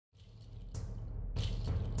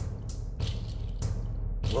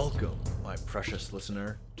Welcome, my precious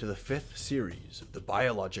listener, to the 5th series of the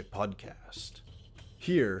Biologic Podcast.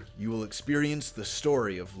 Here, you will experience the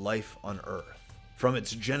story of life on Earth, from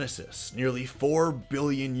its genesis nearly 4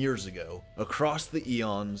 billion years ago, across the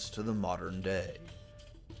eons to the modern day.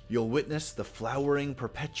 You'll witness the flowering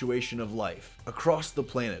perpetuation of life across the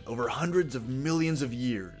planet over hundreds of millions of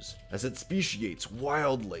years as it speciates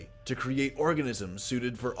wildly to create organisms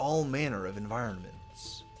suited for all manner of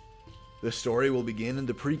environments. The story will begin in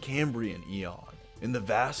the Precambrian eon, in the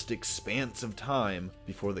vast expanse of time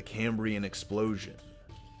before the Cambrian Explosion.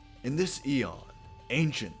 In this eon,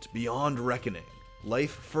 ancient beyond reckoning,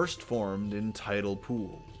 life first formed in tidal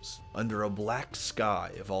pools, under a black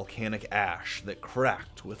sky of volcanic ash that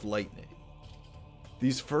cracked with lightning.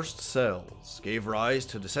 These first cells gave rise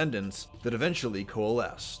to descendants that eventually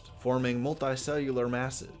coalesced, forming multicellular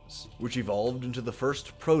masses, which evolved into the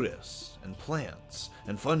first protists and plants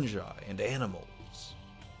and fungi and animals.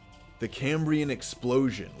 The Cambrian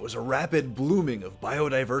Explosion was a rapid blooming of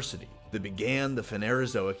biodiversity that began the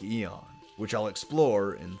Phanerozoic eon, which I'll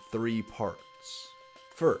explore in 3 parts.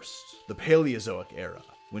 First, the Paleozoic Era,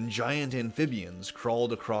 when giant amphibians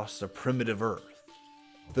crawled across a primitive Earth.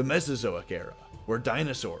 The Mesozoic Era, where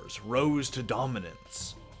dinosaurs rose to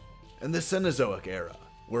dominance. And the Cenozoic Era,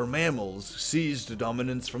 where mammals seized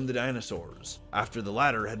dominance from the dinosaurs, after the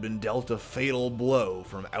latter had been dealt a fatal blow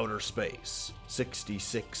from outer space,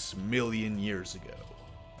 66 million years ago.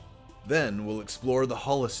 Then we'll explore the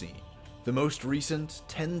Holocene, the most recent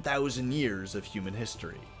 10,000 years of human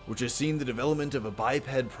history, which has seen the development of a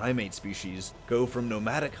biped primate species go from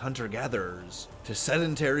nomadic hunter-gatherers to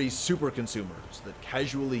sedentary superconsumers that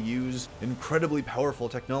casually use incredibly powerful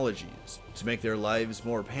technologies to make their lives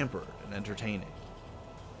more pampered and entertaining.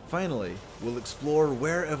 Finally, we'll explore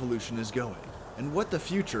where evolution is going and what the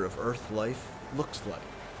future of Earth life looks like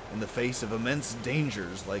in the face of immense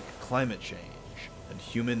dangers like climate change and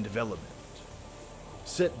human development.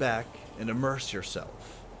 Sit back and immerse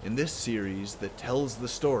yourself in this series that tells the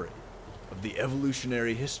story of the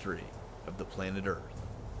evolutionary history of the planet Earth.